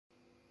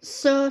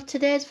So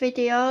today's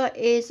video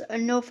is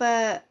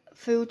another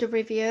food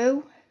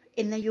review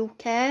in the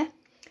UK.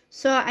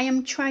 So I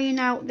am trying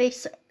out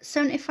this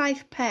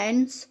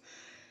 75p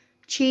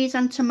cheese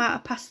and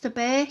tomato pasta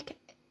bake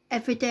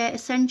everyday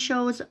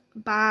essentials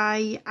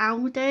by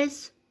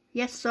ALDI's.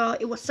 Yes, so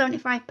it was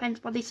 75p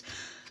for this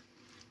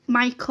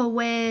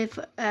microwave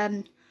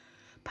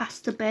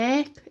pasta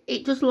bake.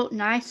 It does look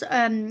nice.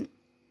 I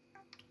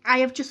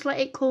have just let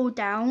it cool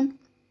down,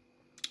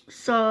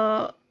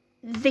 so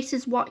this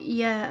is what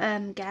you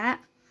get.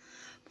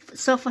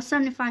 So for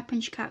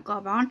 75p you can't go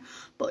wrong.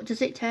 But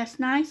does it taste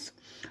nice?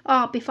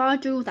 Oh, before I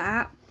do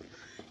that,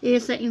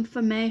 here's the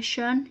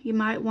information you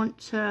might want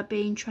to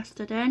be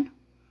interested in.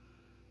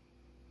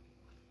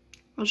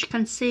 As you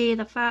can see,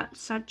 the fat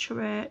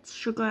saturates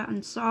sugar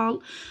and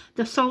salt.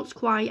 The salt's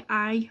quite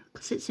high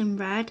because it's in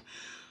red,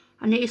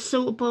 and it is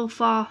suitable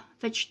for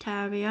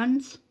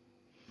vegetarians.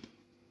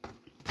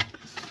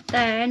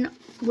 Then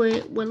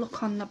we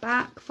look on the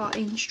back for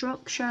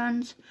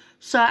instructions.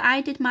 So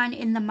I did mine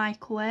in the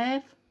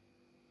microwave.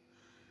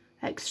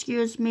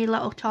 Excuse me,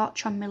 little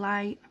torch on my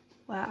light.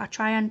 Well, I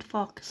try and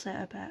focus it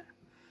a bit.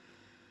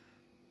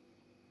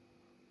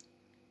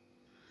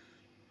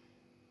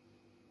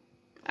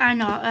 I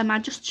know, I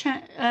just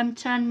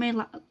turned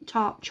my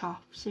torch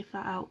off, see if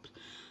that helps.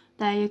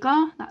 There you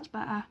go, that's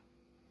better.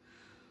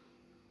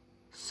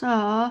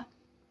 So,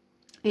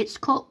 it's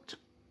cooked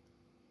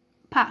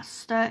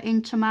pasta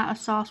in tomato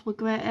sauce with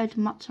grated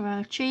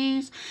mozzarella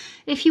cheese.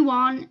 If you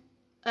want,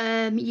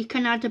 you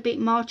can add a bit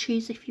more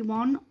cheese if you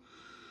want,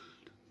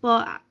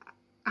 but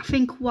I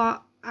think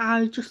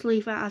I'll just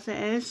leave it as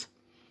it is.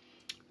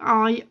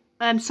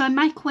 So in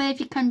microwave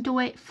you can do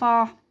it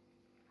for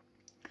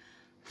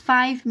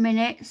 5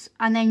 minutes,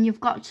 and then you've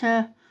got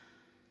to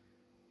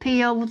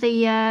peel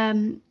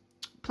the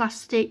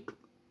plastic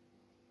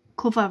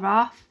cover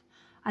off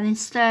and then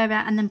stir it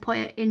and then put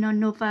it in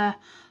another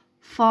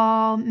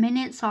 4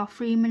 minutes or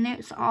 3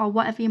 minutes or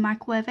whatever your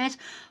microwave is.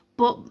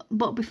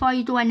 But before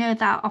you do any of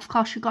that, of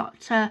course you got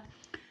to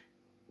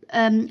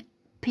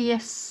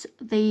pierce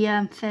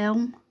the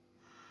film,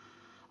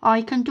 or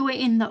you can do it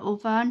in the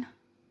oven,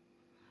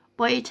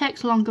 but it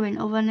takes longer in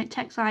oven. It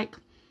takes, like,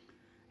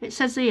 it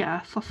says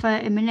here, for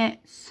 30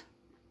 minutes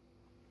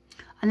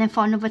and then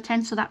for another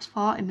 10, so that's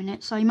 40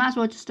 minutes. So you might as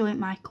well just do it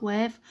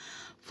microwave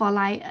for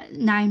like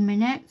 9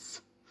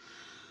 minutes.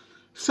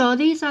 So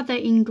these are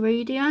the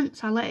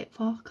ingredients. I'll let it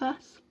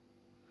focus.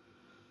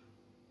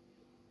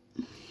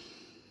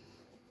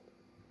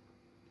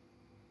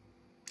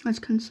 As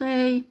you can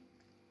see,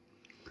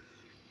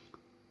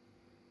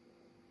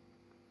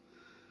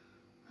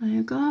 there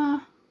you go.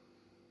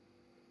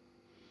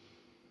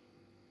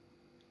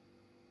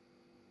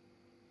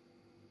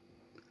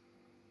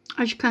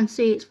 As you can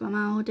see, it's from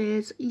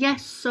Aldi's.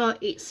 Yes, so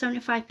it's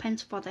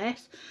 75p for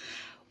this.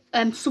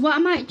 So what I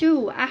might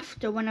do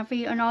after, when I've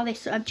eaten all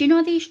this, do you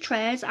know these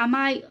trays? I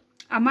might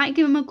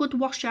give them a good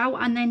wash out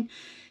and then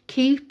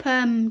keep,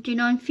 do you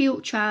know, in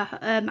future,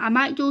 I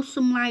might do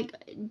some like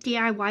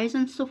DIYs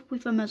and stuff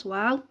with them as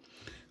well,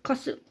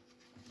 cause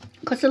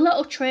the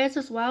little trays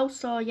as well.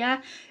 So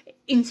yeah,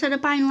 instead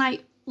of buying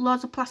like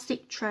loads of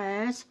plastic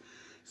trays,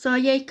 so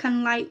yeah, you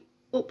can like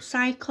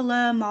upcycle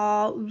them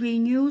or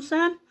reuse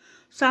them.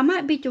 So I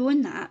might be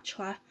doing that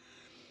actually.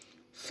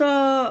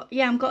 So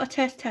yeah, I'm got a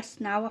taste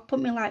test now. I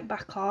put my light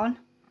back on.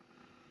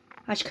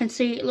 As you can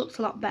see, it looks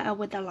a lot better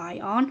with the light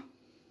on.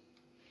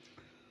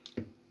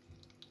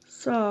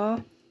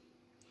 So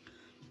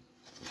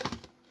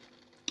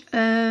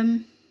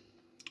I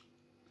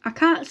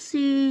can't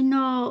see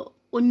no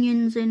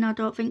onions in, I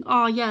don't think.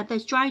 Oh yeah,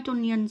 there's dried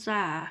onions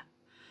there,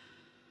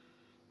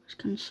 as you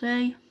can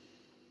see.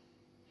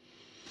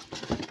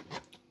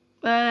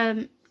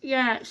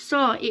 Yeah,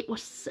 so it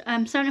was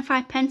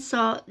 75p.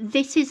 So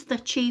this is the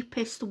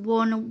cheapest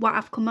one what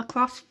I've come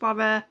across for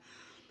a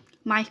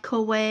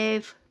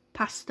microwave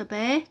pasta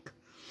bake.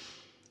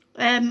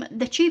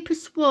 The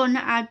cheapest one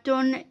I've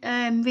done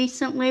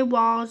recently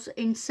was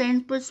in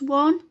Sainsbury's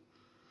one,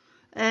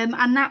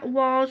 and that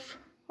was,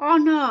 oh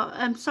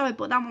no, sorry,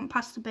 but that one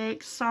pasta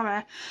bake,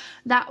 sorry,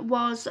 that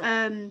was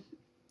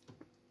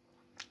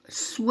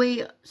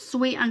sweet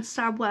and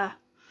sour.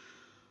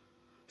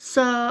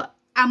 So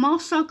I'm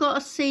also going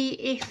to see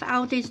if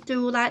Aldi's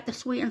do like the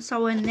sweet and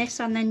sour in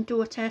this, and then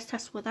do a taste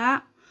test with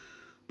that.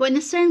 But in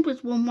the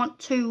Sainsbury's one wasn't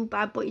too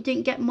bad, but you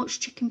didn't get much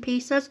chicken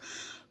pieces.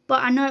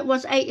 But I know it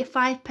was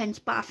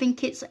 85p, but I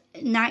think it's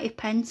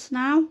 90p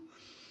now.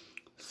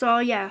 So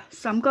yeah,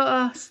 so I'm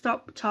going to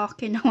stop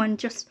talking now and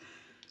just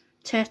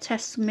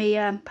test me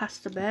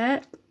pasta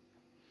bake.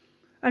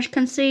 As you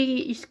can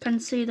see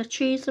the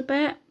cheese a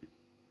bit.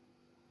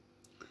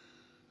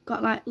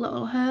 Got like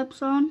little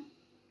herbs on.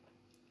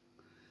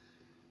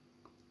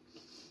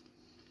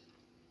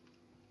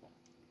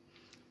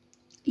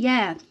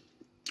 Yeah,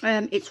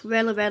 it's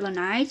really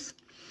nice.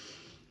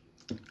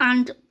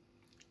 And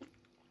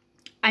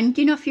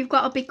you know, if you've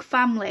got a big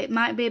family, it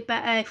might be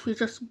better if you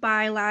just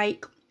buy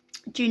like,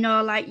 do you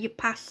know, like your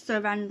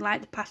pasta and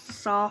like the pasta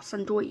sauce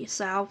and do it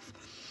yourself.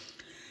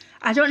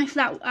 I don't know if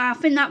that, I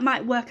think that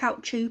might work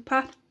out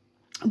cheaper.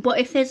 But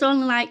if there's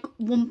only like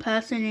one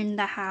person in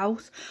the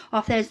house, or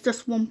if there's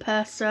just one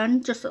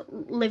person just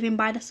living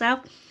by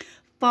themselves,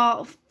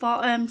 for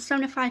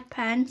 75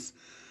 pence,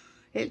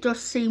 it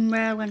does seem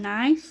really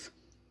nice.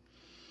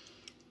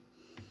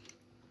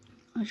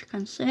 As you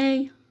can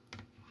see.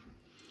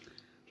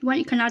 If you want,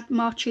 you can add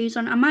more cheese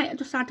on. I might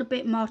just add a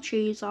bit more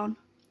cheese on.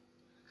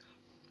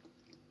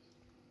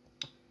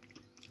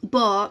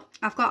 But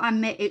I've got to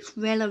admit, it's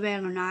really,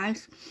 really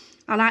nice.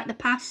 I like the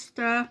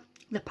pasta.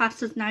 The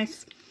pasta's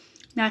nice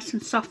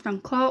and soft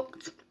and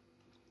cooked.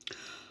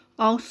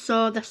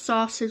 Also, the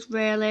sauce is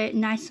really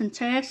nice and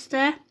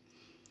tasty.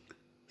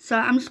 So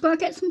I'm just going to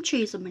get some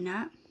cheese in a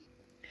minute.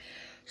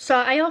 So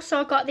I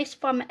also got this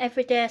from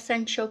Everyday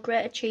Essential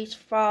grated cheese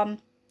from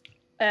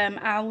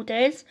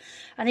ALDI's,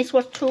 and this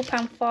was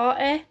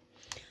 £2.40,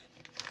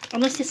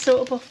 and this is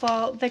suitable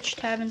for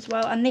vegetarians as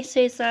well, and this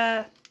is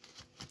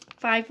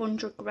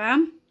 500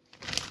 gram,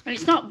 and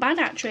it's not bad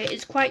actually.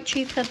 It's quite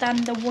cheaper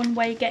than the one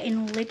where you get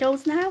in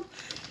Lidl's now.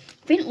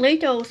 I think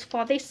Lidl's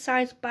for this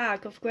size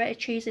bag of grated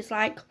cheese is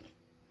like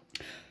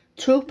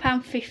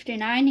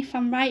 £2.59 if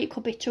I'm right. It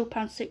could be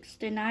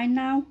 £2.69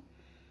 now.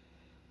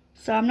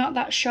 So I'm not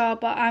that sure,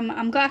 but I'm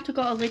going to have to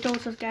go to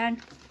Lidl's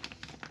again.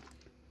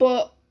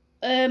 But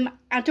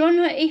I don't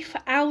know if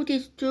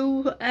Aldi's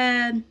do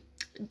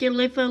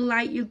deliver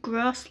like your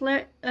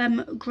grocery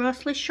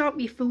shop,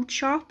 your food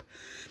shop.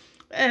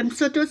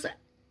 So does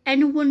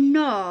anyone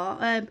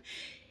know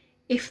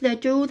if they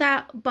do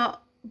that?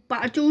 But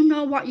I do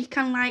know what you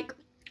can like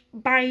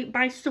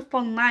buy stuff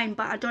online,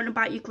 but I don't know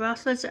about your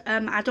groceries.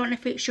 I don't know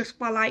if it's just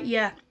for like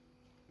your,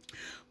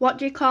 what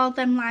do you call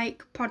them,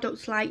 like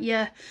products like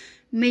your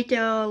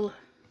middle,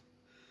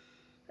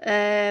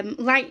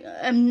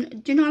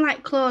 do you know,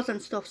 like clothes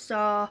and stuff.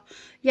 So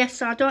yes,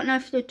 so I don't know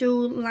if they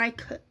do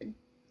like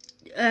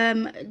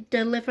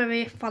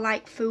delivery for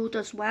like food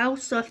as well.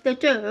 So if they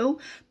do,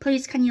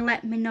 please can you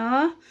let me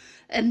know,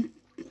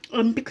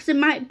 because it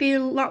might be a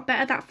lot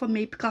better that for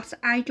me, because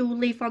I do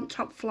live on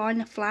top floor in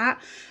the flat.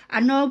 I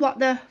know what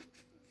the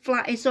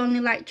flat is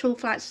only like 2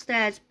 flights of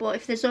stairs, but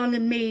if there's only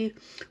me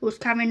who's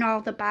carrying all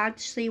the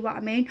bags, see what I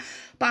mean.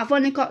 But I've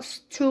only got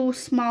 2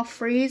 small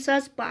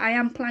freezers, but I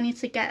am planning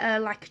to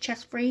get like a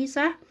chest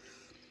freezer.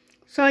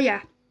 So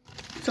yeah,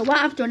 so what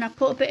I've done, I've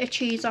put a bit of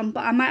cheese on,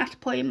 but I might have to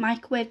put it in the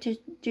microwave to,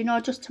 you know,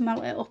 just to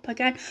melt it up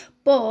again.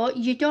 But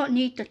you don't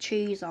need the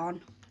cheese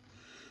on,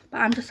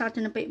 but I'm just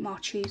adding a bit more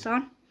cheese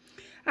on.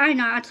 I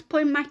know, I just put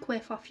it in the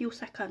microwave for a few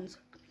seconds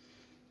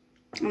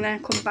and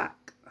then come back.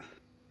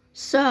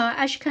 So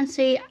as you can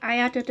see, I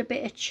added a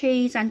bit of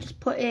cheese and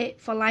just put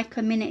it for like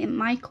a minute in the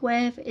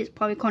microwave. It's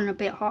probably gone a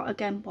bit hot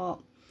again, but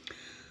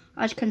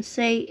as you can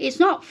see,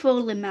 it's not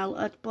fully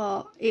melted,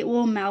 but it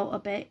will melt a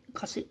bit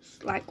because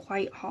it's like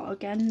quite hot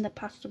again. The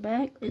pasta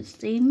bake, it's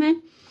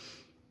steaming.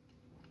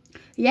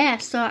 Yeah,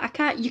 so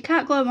you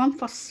can't go wrong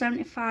for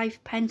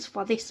 75 pence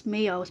for this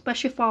meal,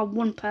 especially for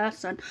one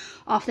person,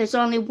 or if there's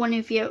only one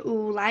of you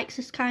who likes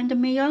this kind of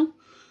meal,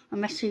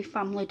 unless your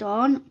family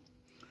don't.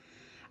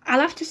 I'll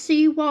have to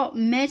see what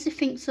Maisie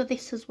thinks of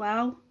this as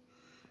well.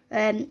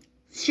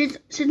 She's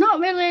not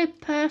really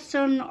a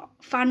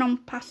fan on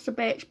pasta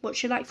bakes, but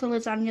she likes the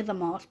lasagna the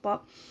most.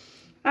 But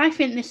I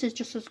think this is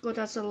just as good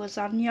as the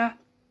lasagna.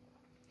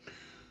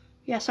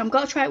 Yeah, so I'm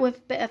going to try it with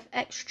a bit of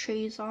extra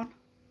cheese on.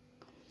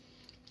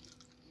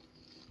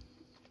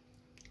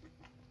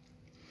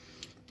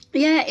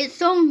 Yeah, it's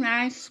so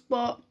nice,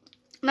 but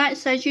like it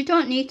says, you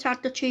don't need to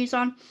add the cheese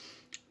on.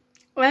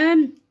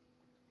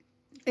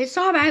 It's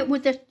alright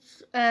with the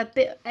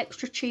bit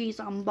extra cheese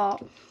on,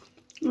 but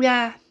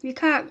yeah, you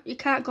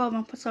can't go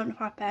wrong for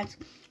 75 pence.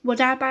 Would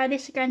I buy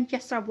this again?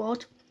 Yes, I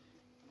would,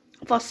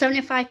 for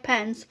 75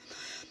 pence.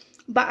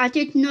 But I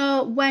did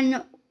know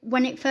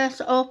when it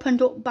first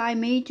opened up by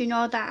me, do you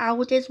know that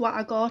Aldi's what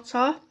I go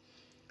to?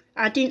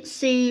 I didn't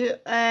see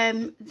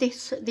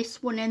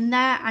this one in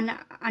there,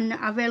 and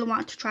I really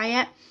wanted to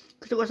try it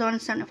because it was only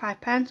 75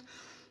 pence.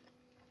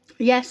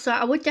 Yes, so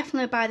I would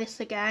definitely buy this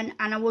again,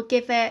 and I would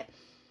give it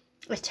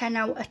a 10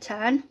 out of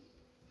 10.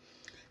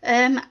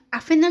 I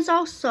think there's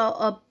also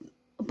a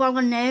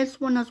bolognese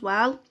one as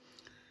well,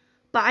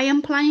 but I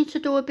am planning to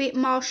do a bit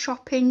more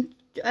shopping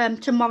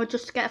tomorrow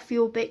just to get a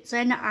few bits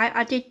in.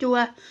 I did do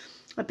a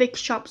big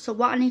shop, so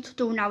what I need to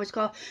do now is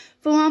go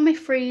through all my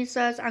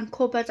freezers and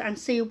cupboards and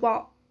see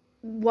what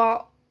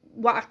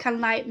I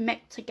can like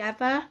make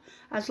together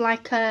as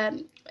like a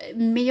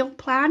meal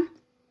plan.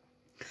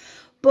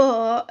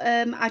 But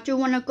I do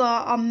want to go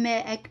on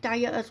my egg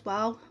diet as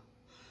well,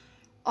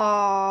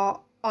 or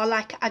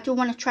like I do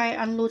want to try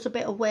and lose a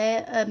bit of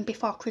weight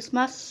before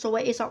Christmas. So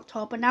it is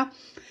October now.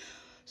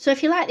 So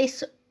if you like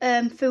this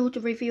food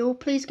review,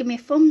 please give me a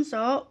thumbs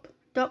up.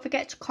 Don't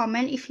forget to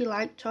comment if you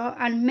liked it,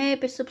 and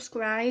maybe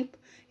subscribe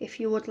if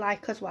you would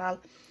like as well.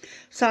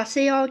 So I'll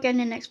see you all again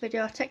in the next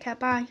video. Take care,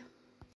 bye.